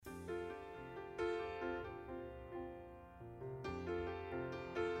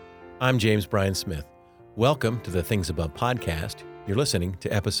I'm James Bryan Smith. Welcome to the Things Above podcast. You're listening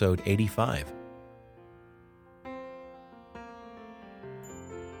to episode 85.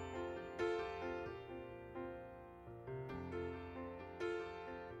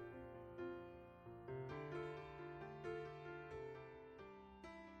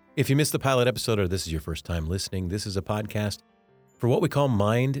 If you missed the pilot episode or this is your first time listening, this is a podcast for what we call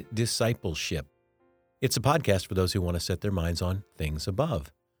mind discipleship. It's a podcast for those who want to set their minds on things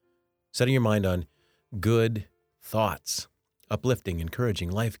above. Setting your mind on good thoughts, uplifting, encouraging,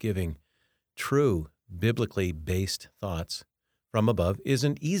 life-giving, true, biblically based thoughts from above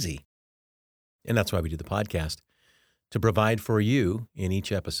isn't easy. And that's why we do the podcast, to provide for you in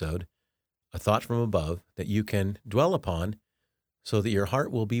each episode a thought from above that you can dwell upon so that your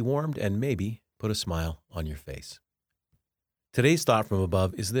heart will be warmed and maybe put a smile on your face. Today's thought from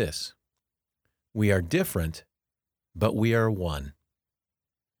above is this: we are different, but we are one.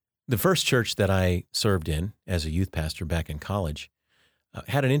 The first church that I served in as a youth pastor back in college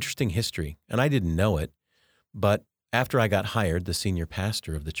had an interesting history, and I didn't know it, but after I got hired, the senior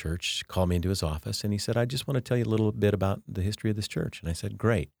pastor of the church called me into his office, and he said, "I just want to tell you a little bit about the history of this church." And I said,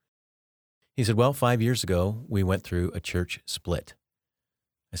 "Great." He said, "Well, 5 years ago, we went through a church split."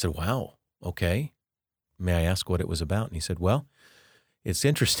 I said, "Wow, okay. May I ask what it was about?" And he said, "Well, it's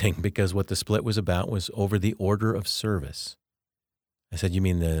interesting because what the split was about was over the order of service." I said, "You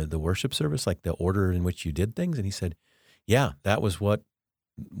mean the worship service, like the order in which you did things?" And he said, "Yeah, that was what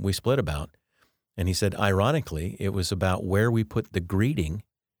we split about." And he said, ironically, it was about where we put the greeting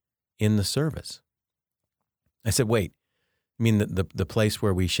in the service. I said, "Wait, you mean the place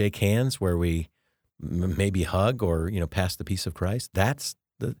where we shake hands, where we maybe hug or, pass the peace of Christ? That's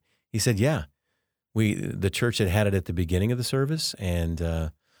the..." He said, "Yeah, the church had it at the beginning of the service, and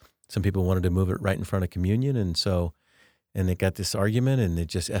some people wanted to move it right in front of communion, and they got this argument, and it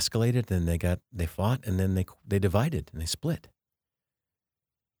just escalated, and they fought, and then they divided and they split."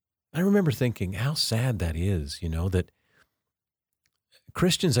 I remember thinking how sad that is, that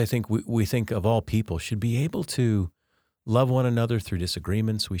Christians, I think we think of all people, should be able to love one another through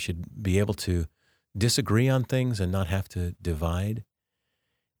disagreements. We should be able to disagree on things and not have to divide.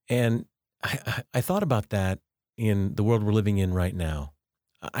 And I thought about that in the world we're living in right now.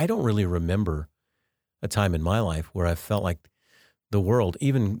 I don't really remember a time in my life where I felt like the world,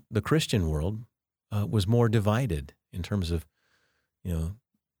 even the Christian world, was more divided in terms of,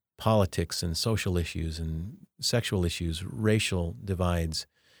 politics and social issues and sexual issues, racial divides.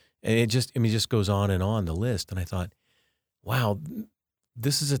 And it just goes on, the list. And I thought, wow,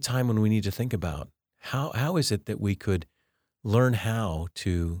 this is a time when we need to think about how is it that we could learn how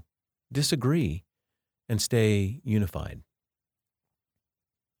to disagree and stay unified.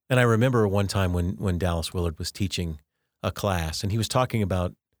 And I remember one time when Dallas Willard was teaching a class, and he was talking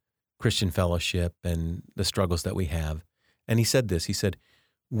about Christian fellowship and the struggles that we have. And he said this, he said,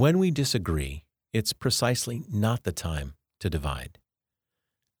 "When we disagree, it's precisely not the time to divide.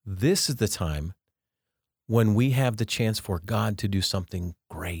 This is the time when we have the chance for God to do something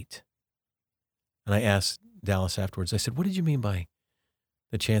great." And I asked Dallas afterwards, I said, "What did you mean by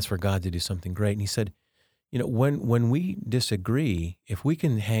the chance for God to do something great?" And he said, when we disagree, if we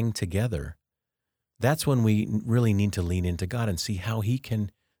can hang together, that's when we really need to lean into God and see how He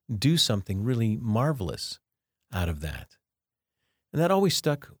can do something really marvelous out of that. And that always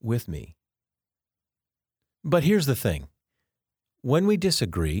stuck with me. But here's the thing. When we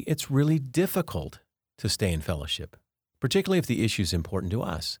disagree, it's really difficult to stay in fellowship, particularly if the issue is important to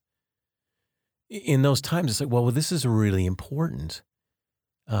us. In those times, it's like, well, this is really important.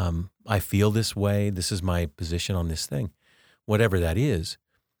 I feel this way. This is my position on this thing. Whatever that is,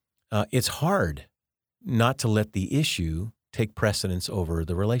 it's hard not to let the issue take precedence over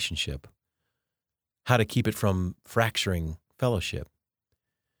the relationship. How to keep it from fracturing fellowship.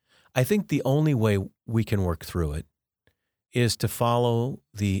 I think the only way we can work through it is to follow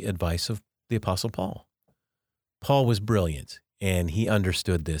the advice of the Apostle Paul. Paul was brilliant, and he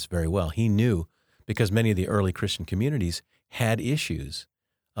understood this very well. He knew, because many of the early Christian communities had issues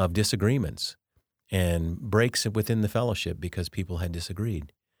of disagreements and breaks within the fellowship because people had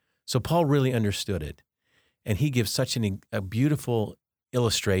disagreed. So Paul really understood it, and he gives such a beautiful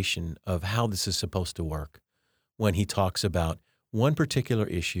illustration of how this is supposed to work when he talks about one particular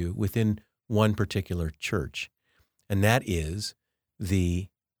issue within one particular church, and that is the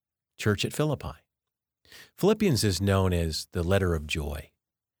church at Philippi. Philippians is known as the letter of joy,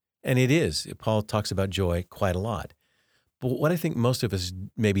 and it is. Paul talks about joy quite a lot. But what I think most of us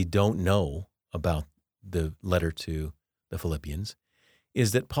maybe don't know about the letter to the Philippians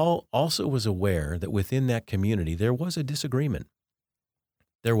is that Paul also was aware that within that community there was a disagreement.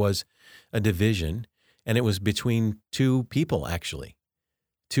 There was a division, and it was between two people, actually,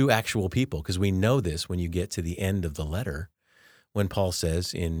 two actual people, because we know this when you get to the end of the letter, when Paul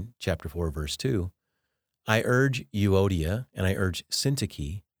says in chapter 4, verse 2, I urge Euodia and I urge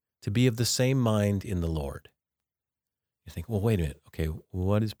Syntyche to be of the same mind in the Lord. You think, well, wait a minute. Okay,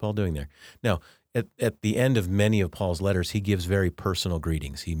 what is Paul doing there? Now, at the end of many of Paul's letters, he gives very personal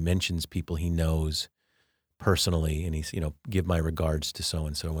greetings. He mentions people he knows personally, and he's, give my regards to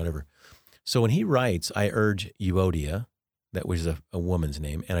so-and-so, whatever. So when he writes, I urge Euodia, that was a woman's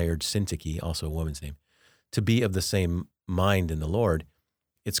name, and I urge Syntyche, also a woman's name, to be of the same mind in the Lord,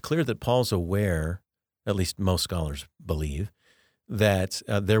 it's clear that Paul's aware, at least most scholars believe, that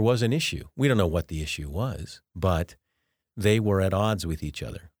there was an issue. We don't know what the issue was, but they were at odds with each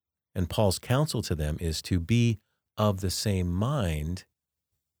other. And Paul's counsel to them is to be of the same mind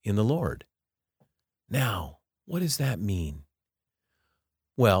in the Lord. Now, what does that mean?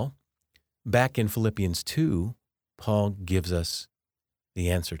 Well, back in Philippians 2, Paul gives us the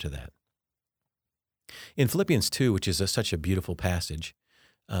answer to that. In Philippians 2, which is such a beautiful passage,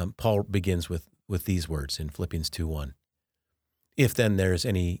 Paul begins with these words in Philippians 2:1. If then there is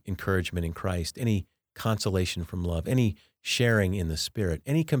any encouragement in Christ, any consolation from love, any sharing in the Spirit,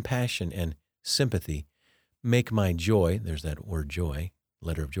 any compassion and sympathy, make my joy, there's that word joy,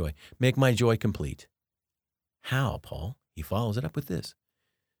 letter of joy, make my joy complete. How, Paul? He follows it up with this.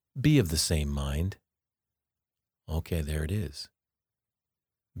 Be of the same mind. Okay, there it is.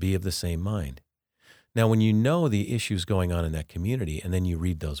 Be of the same mind. Now, when you know the issues going on in that community, and then you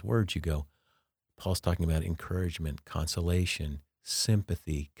read those words, you go, Paul's talking about encouragement, consolation,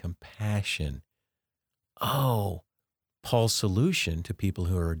 sympathy, compassion. Oh, Paul's solution to people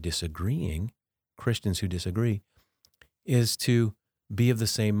who are disagreeing, Christians who disagree, is to be of the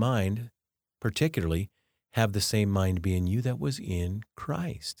same mind, particularly have the same mind be in you that was in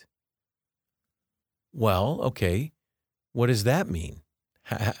Christ. Well, okay, what does that mean?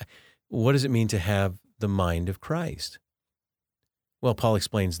 What does it mean to have the mind of Christ? Well, Paul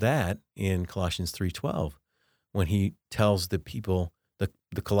explains that in Colossians 3:12, when he tells the people,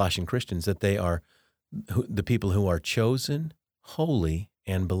 the Colossian Christians, that they are the people who are chosen, holy,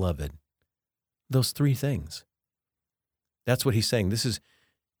 and beloved. Those three things. That's what he's saying. This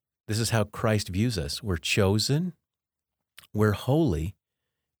is how Christ views us. We're chosen, we're holy,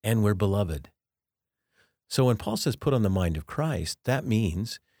 and we're beloved. So when Paul says put on the mind of Christ, that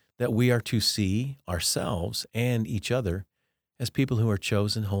means that we are to see ourselves and each other as people who are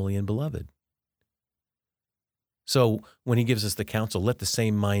chosen, holy, and beloved. So when he gives us the counsel, let the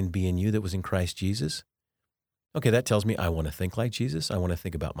same mind be in you that was in Christ Jesus. Okay, that tells me I want to think like Jesus. I want to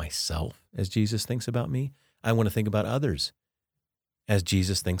think about myself as Jesus thinks about me. I want to think about others as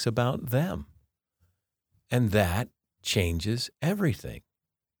Jesus thinks about them. And that changes everything.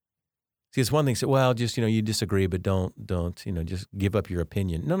 See, it's one thing to say, well, just, you disagree, but don't, just give up your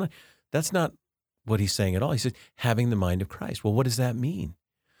opinion. No, that's not what he's saying at all. He says, having the mind of Christ. Well, what does that mean?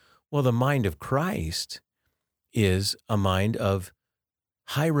 Well, the mind of Christ is a mind of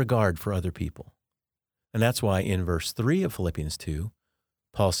high regard for other people. And that's why in verse 3 of Philippians 2,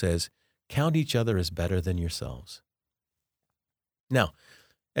 Paul says, count each other as better than yourselves. Now,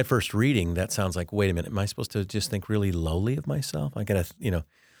 at first reading, that sounds like, wait a minute, am I supposed to just think really lowly of myself? I got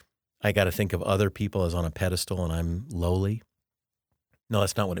to think of other people as on a pedestal and I'm lowly. No,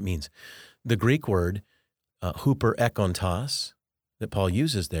 that's not what it means. The Greek word, huper ekontos, that Paul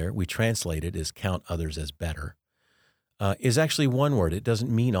uses there, we translate it as count others as better, is actually one word. It doesn't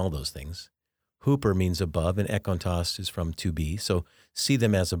mean all those things. Huper means above, and ekontos is from to be, so see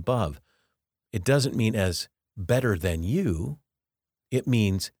them as above. It doesn't mean as better than you. It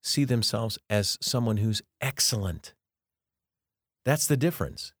means see themselves as someone who's excellent. That's the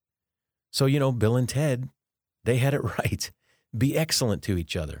difference. So, Bill and Ted, they had it right. Be excellent to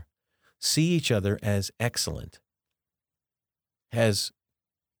each other. See each other as excellent, as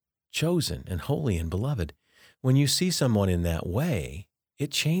chosen and holy and beloved. When you see someone in that way,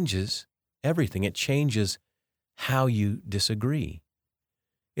 it changes everything. It changes how you disagree.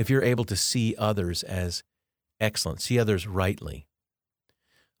 If you're able to see others as excellent, see others rightly.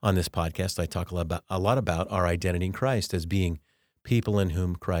 On this podcast, I talk a lot about our identity in Christ as being people in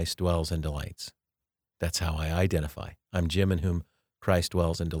whom Christ dwells and delights. That's how I identify. I'm Jim in whom Christ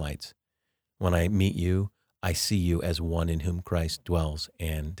dwells and delights. When I meet you, I see you as one in whom Christ dwells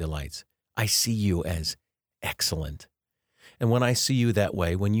and delights. I see you as excellent. And when I see you that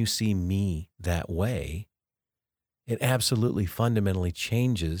way, when you see me that way, it absolutely fundamentally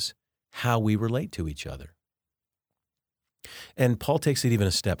changes how we relate to each other. And Paul takes it even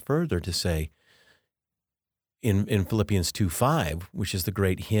a step further to say, in Philippians 2:5, which is the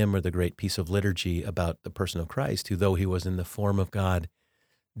great hymn or the great piece of liturgy about the person of Christ, who, though he was in the form of God,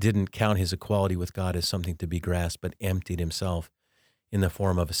 didn't count his equality with God as something to be grasped, but emptied himself in the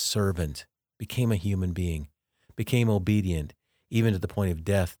form of a servant, became a human being, became obedient, even to the point of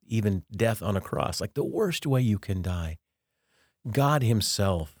death, even death on a cross, like the worst way you can die. God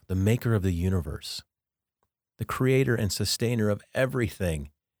himself, the maker of the universe, the creator and sustainer of everything,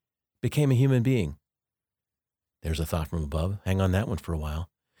 became a human being. There's a thought from above. Hang on that one for a while.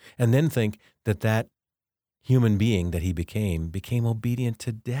 And then think that that human being that he became obedient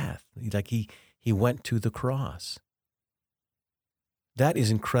to death. Like he went to the cross. That is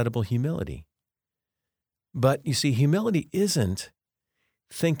incredible humility. But you see, humility isn't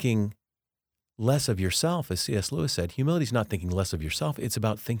thinking less of yourself, as C.S. Lewis said. Humility is not thinking less of yourself. It's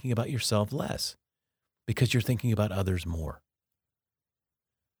about thinking about yourself less because you're thinking about others more.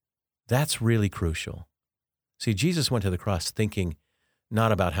 That's really crucial. See, Jesus went to the cross thinking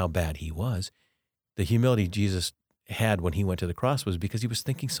not about how bad he was. The humility Jesus had when he went to the cross was because he was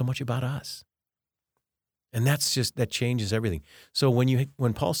thinking so much about us. And that changes everything. So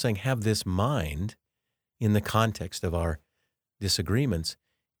when Paul's saying have this mind in the context of our disagreements,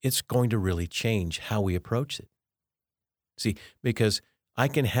 it's going to really change how we approach it. See, because I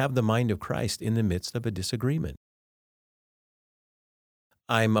can have the mind of Christ in the midst of a disagreement.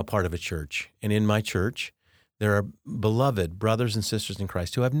 I'm a part of a church, and in my church, there are beloved brothers and sisters in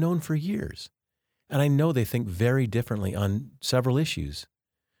Christ who I've known for years. And I know they think very differently on several issues,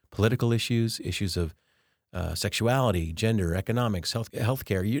 political issues, issues of sexuality, gender, economics,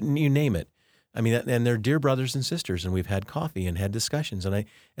 healthcare, you name it. I mean, and they're dear brothers and sisters, and we've had coffee and had discussions, and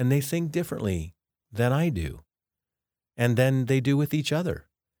they think differently than I do, and then they do with each other,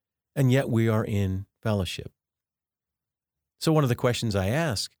 and yet we are in fellowship. So one of the questions I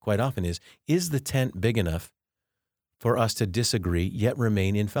ask quite often is the tent big enough for us to disagree yet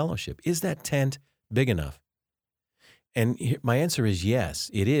remain in fellowship? Is that tent big enough? And my answer is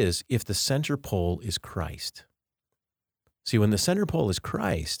yes, it is, if the center pole is Christ. See, when the center pole is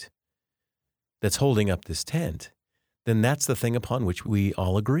Christ that's holding up this tent, then that's the thing upon which we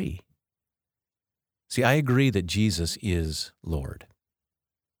all agree. See, I agree that Jesus is Lord.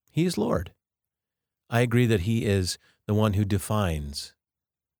 He is Lord. I agree that he is the one who defines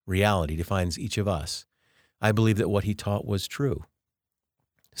reality, defines each of us. I believe that what he taught was true.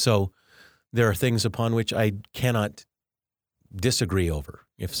 So there are things upon which I cannot disagree over.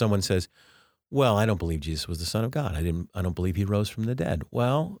 If someone says, well, I don't believe Jesus was the Son of God. I don't believe he rose from the dead.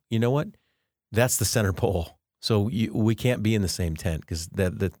 Well, you know what? That's the center pole. So we can't be in the same tent because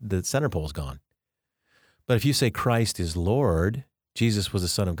the center pole is gone. But if you say Christ is Lord, Jesus was the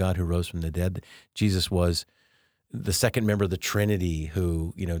Son of God who rose from the dead. Jesus was the second member of the Trinity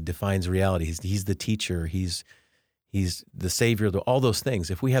who, defines reality. He's the teacher. He's the Savior. All those things.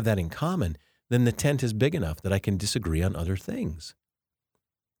 If we have that in common, then the tent is big enough that I can disagree on other things.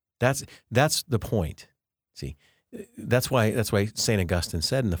 That's the point. See, that's why St. Augustine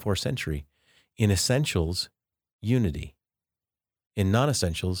said in the 4th century, in essentials, unity. In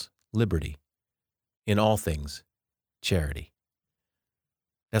non-essentials, liberty. In all things, charity.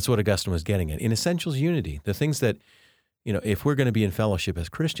 That's what Augustine was getting at. In essentials, unity. The things that, if we're going to be in fellowship as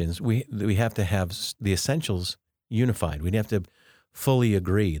Christians, we have to have the essentials unified. We have to fully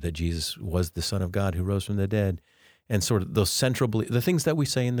agree that Jesus was the Son of God who rose from the dead, and sort of those central the things that we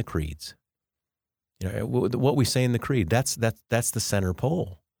say in the creeds. What we say in the creed, that's the center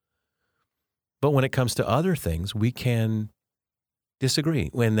pole. But when it comes to other things, we can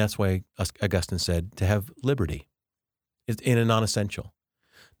disagree. And that's why Augustine said to have liberty in a non-essential.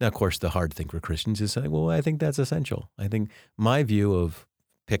 Now, of course, the hard thing for Christians is saying, well, I think that's essential. I think my view of,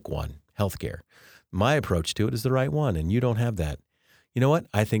 pick one, healthcare, my approach to it is the right one, and you don't have that. You know what?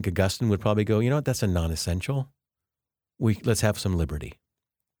 I think Augustine would probably go, that's a non-essential. Let's have some liberty.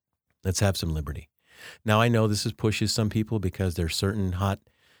 Let's have some liberty. Now, I know this pushes some people because there's certain hot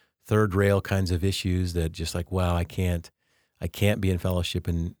third rail kinds of issues that just like, wow, I can't be in fellowship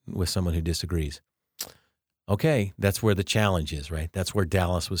with someone who disagrees. Okay, that's where the challenge is, right? That's where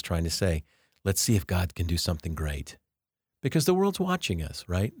Dallas was trying to say, let's see if God can do something great. Because the world's watching us,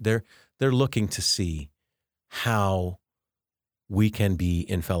 right? They're looking to see how we can be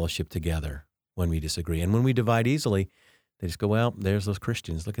in fellowship together when we disagree. And when we divide easily, they just go, well, there's those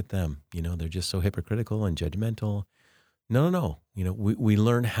Christians. Look at them. They're just so hypocritical and judgmental. No. We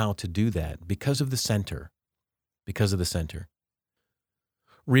learn how to do that because of the center. Because of the center.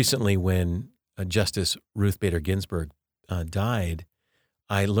 Recently, when Justice Ruth Bader Ginsburg died,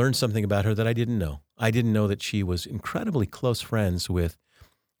 I learned something about her that I didn't know. I didn't know that she was incredibly close friends with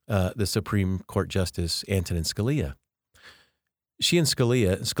the Supreme Court Justice Antonin Scalia. She and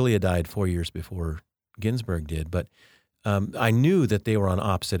Scalia died 4 years before Ginsburg did, but I knew that they were on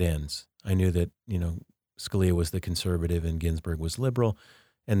opposite ends. I knew that, Scalia was the conservative and Ginsburg was liberal,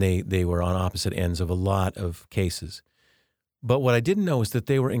 and they were on opposite ends of a lot of cases. But what I didn't know is that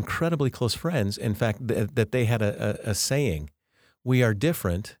they were incredibly close friends. In fact, that they had a saying, "We are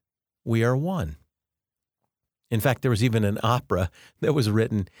different, we are one." In fact, there was even an opera that was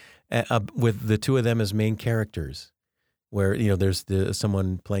written with the two of them as main characters, where there's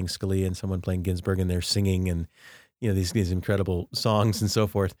someone playing Scalia and someone playing Ginsburg, and they're singing and these incredible songs and so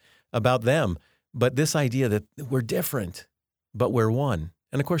forth about them. But this idea that we're different, but we're one.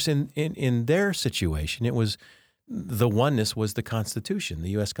 And of course, in their situation, it was the oneness was the Constitution. The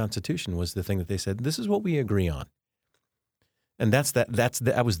U.S. Constitution was the thing that they said, this is what we agree on. And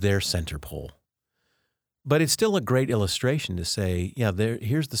that was their center pole. But it's still a great illustration to say,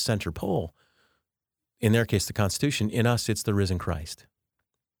 here's the center pole. In their case, the Constitution. In us, it's the risen Christ.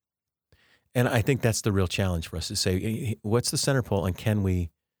 And I think that's the real challenge for us to say, what's the center pole, and can we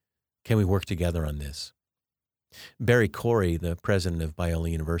work together on this? Barry Corey, the president of Biola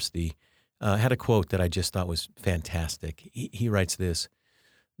University, had a quote that I just thought was fantastic. He writes this: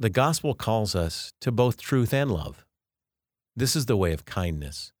 "The gospel calls us to both truth and love. This is the way of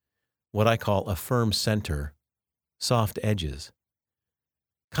kindness, what I call a firm center, soft edges.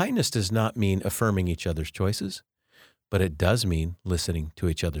 Kindness does not mean affirming each other's choices, but it does mean listening to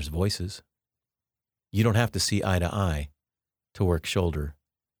each other's voices. You don't have to see eye to eye to work shoulder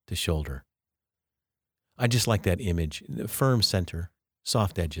to shoulder." I just like that image, the firm center,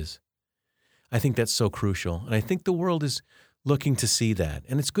 soft edges. I think that's so crucial. And I think the world is looking to see that.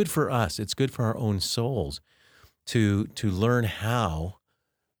 And it's good for us. It's good for our own souls to learn how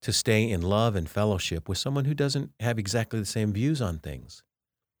to stay in love and fellowship with someone who doesn't have exactly the same views on things.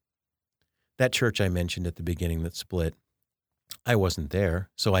 That church I mentioned at the beginning that split, I wasn't there,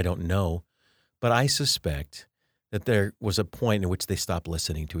 so I don't know. But I suspect that there was a point in which they stopped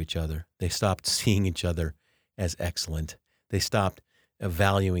listening to each other. They stopped seeing each other as excellent. They stopped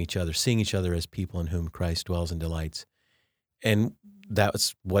valuing each other, seeing each other as people in whom Christ dwells and delights. And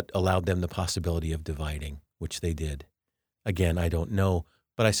that's what allowed them the possibility of dividing, which they did. Again, I don't know,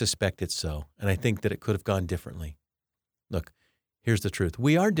 but I suspect it's so. And I think that it could have gone differently. Look, here's the truth.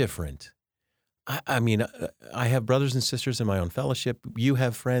 We are different. I mean, I have brothers and sisters in my own fellowship. You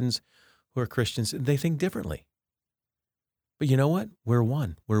have friends who are Christians. They think differently. But you know what? We're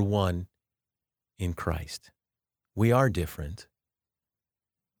one. We're one in Christ. We are different.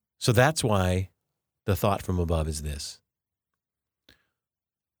 So that's why the thought from above is this.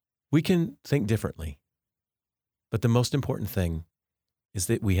 We can think differently, but the most important thing is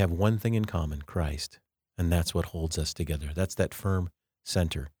that we have one thing in common, Christ, and that's what holds us together. That's that firm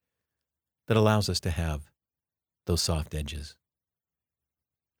center that allows us to have those soft edges.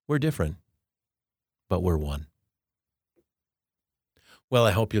 We're different, but we're one. Well,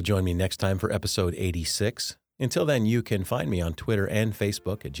 I hope you'll join me next time for episode 86. Until then, you can find me on Twitter and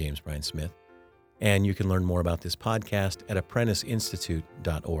Facebook at James Bryan Smith, and you can learn more about this podcast at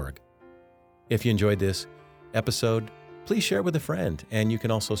apprenticeinstitute.org. If you enjoyed this episode, please share it with a friend, and you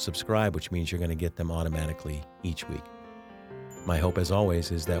can also subscribe, which means you're going to get them automatically each week. My hope, as always,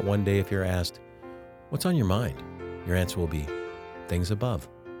 is that one day if you're asked, what's on your mind? Your answer will be things above.